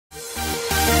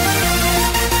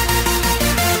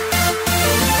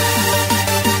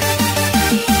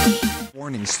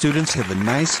morning, students. Have a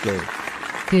nice day.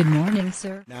 Good morning,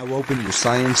 sir. Now open your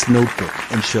science notebook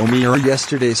and show me your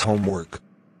yesterday's homework.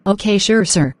 Okay, sure,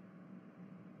 sir.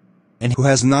 And who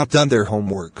has not done their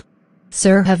homework?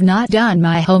 Sir, have not done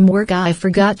my homework. I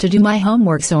forgot to do my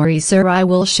homework. Sorry, sir. I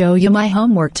will show you my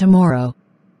homework tomorrow.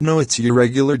 No, it's your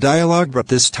regular dialogue, but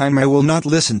this time I will not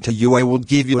listen to you. I will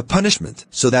give you a punishment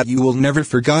so that you will never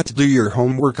forget to do your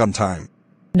homework on time.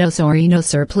 No, sorry, no,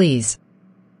 sir, please.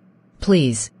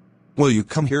 Please. Will you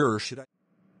come here or should I?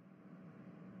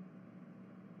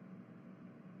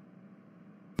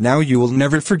 Now you will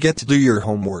never forget to do your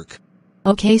homework.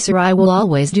 Okay, sir, I will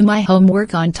always do my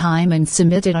homework on time and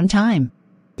submit it on time.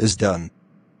 Is done.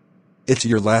 It's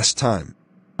your last time.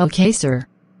 Okay, sir.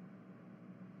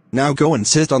 Now go and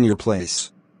sit on your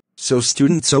place. So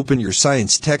students, open your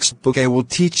science textbook. I will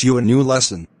teach you a new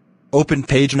lesson. Open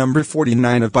page number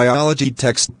 49 of biology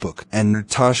textbook and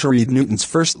Natasha, read Newton's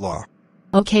first law.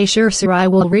 Okay, sure, sir, I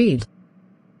will read.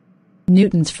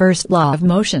 Newton's first law of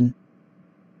motion.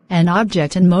 An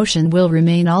object in motion will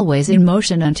remain always in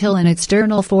motion until an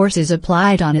external force is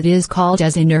applied on it. Is called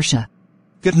as inertia.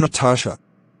 Good, Natasha.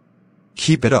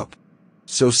 Keep it up.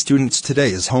 So students,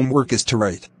 today's homework is to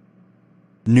write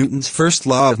Newton's first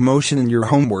law of motion in your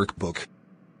homework book.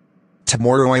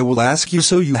 Tomorrow I will ask you,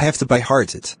 so you have to by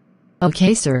heart it.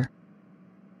 Okay, sir.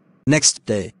 Next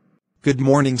day. Good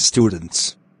morning,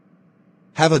 students.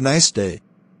 Have a nice day.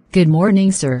 Good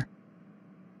morning, sir.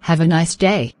 Have a nice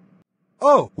day.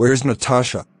 Oh, where's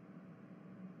Natasha?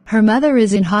 Her mother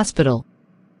is in hospital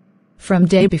from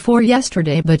day before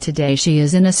yesterday, but today she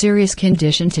is in a serious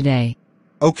condition today.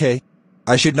 Okay.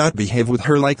 I should not behave with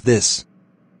her like this.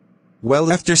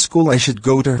 Well, after school I should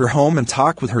go to her home and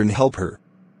talk with her and help her.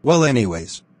 Well,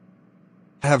 anyways.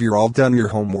 Have you all done your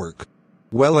homework?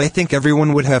 Well, I think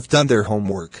everyone would have done their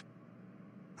homework,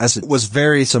 as it was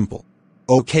very simple.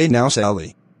 Okay, now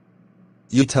Sally,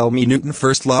 you tell me Newton's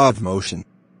first law of motion.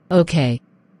 Okay.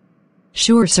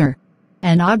 Sure, sir.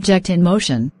 An object in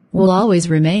motion will always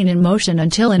remain in motion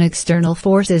until an external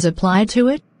force is applied to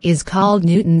it, is called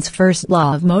Newton's first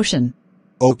law of motion.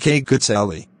 Okay, good,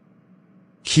 Sally.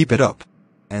 Keep it up.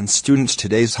 And students,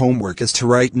 today's homework is to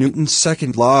write Newton's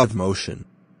second law of motion.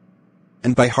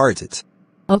 And by heart it.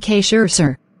 Okay, sure,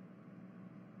 sir.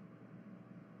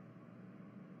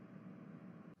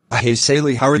 Hey,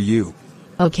 Sally, how are you?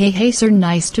 Okay, hey, sir,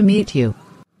 nice to meet you.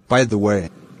 By the way,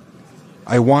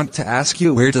 I want to ask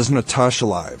you, where does Natasha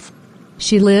live?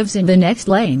 She lives in the next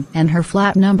lane, and her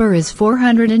flat number is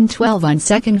 412 on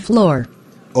second floor.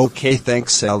 Okay,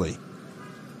 thanks, Sally.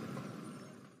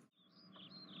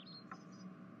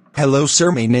 Hello,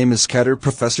 sir, my name is Katter,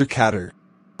 Professor Katter.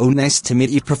 Oh, nice to meet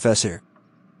you, Professor.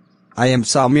 I am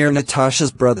Samir,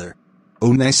 Natasha's brother.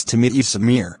 Oh, nice to meet you,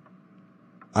 Samir.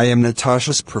 I am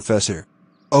Natasha's professor.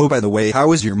 Oh, by the way,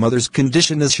 how is your mother's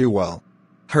condition? Is she well?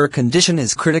 Her condition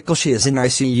is critical. She is in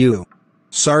ICU.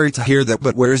 Sorry to hear that,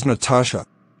 but where is Natasha?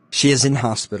 She is in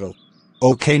hospital.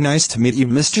 Okay, nice to meet you,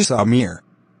 Mr. Samir.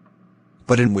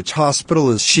 But in which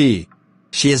hospital is she?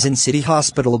 She is in City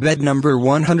Hospital, bed number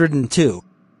 102.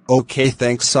 Okay,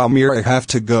 thanks, Samir. I have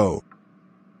to go.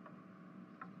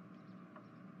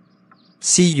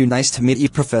 See you. Nice to meet you,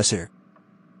 Professor.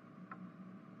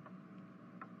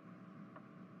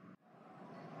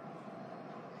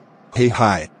 Hey,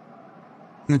 hi.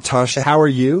 Natasha, how are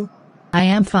you? I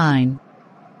am fine.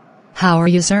 How are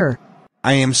you, sir?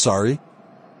 I am sorry.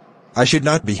 I should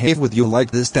not behave with you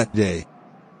like this that day.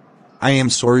 I am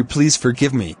sorry, please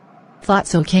forgive me.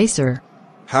 That's okay, sir.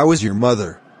 How is your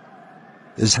mother?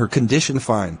 Is her condition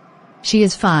fine? She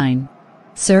is fine.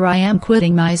 Sir, I am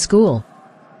quitting my school.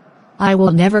 I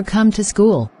will never come to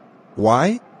school.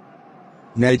 Why?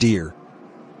 Nay, dear.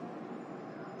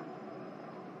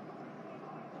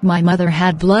 My mother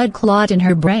had blood clot in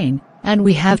her brain, and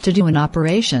we have to do an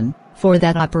operation. For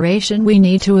that operation we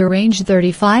need to arrange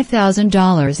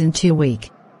 $35,000 in 2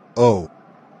 weeks. Oh.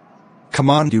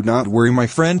 Come on, do not worry, my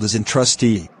friend is in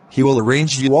trustee. He will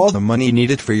arrange you all the money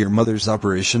needed for your mother's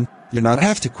operation. You not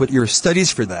have to quit your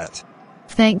studies for that.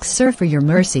 Thanks, sir, for your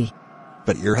mercy.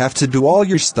 But you have to do all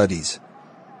your studies.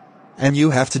 And you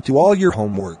have to do all your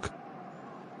homework.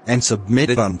 And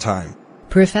submit it on time.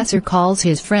 Professor calls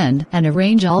his friend and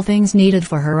arrange all things needed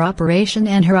for her operation,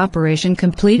 and her operation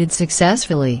completed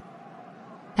successfully.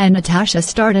 And Natasha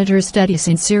started her study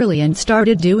sincerely and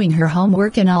started doing her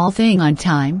homework and all thing on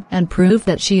time, and proved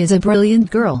that she is a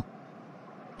brilliant girl.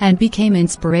 And became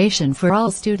inspiration for all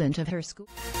students of her school.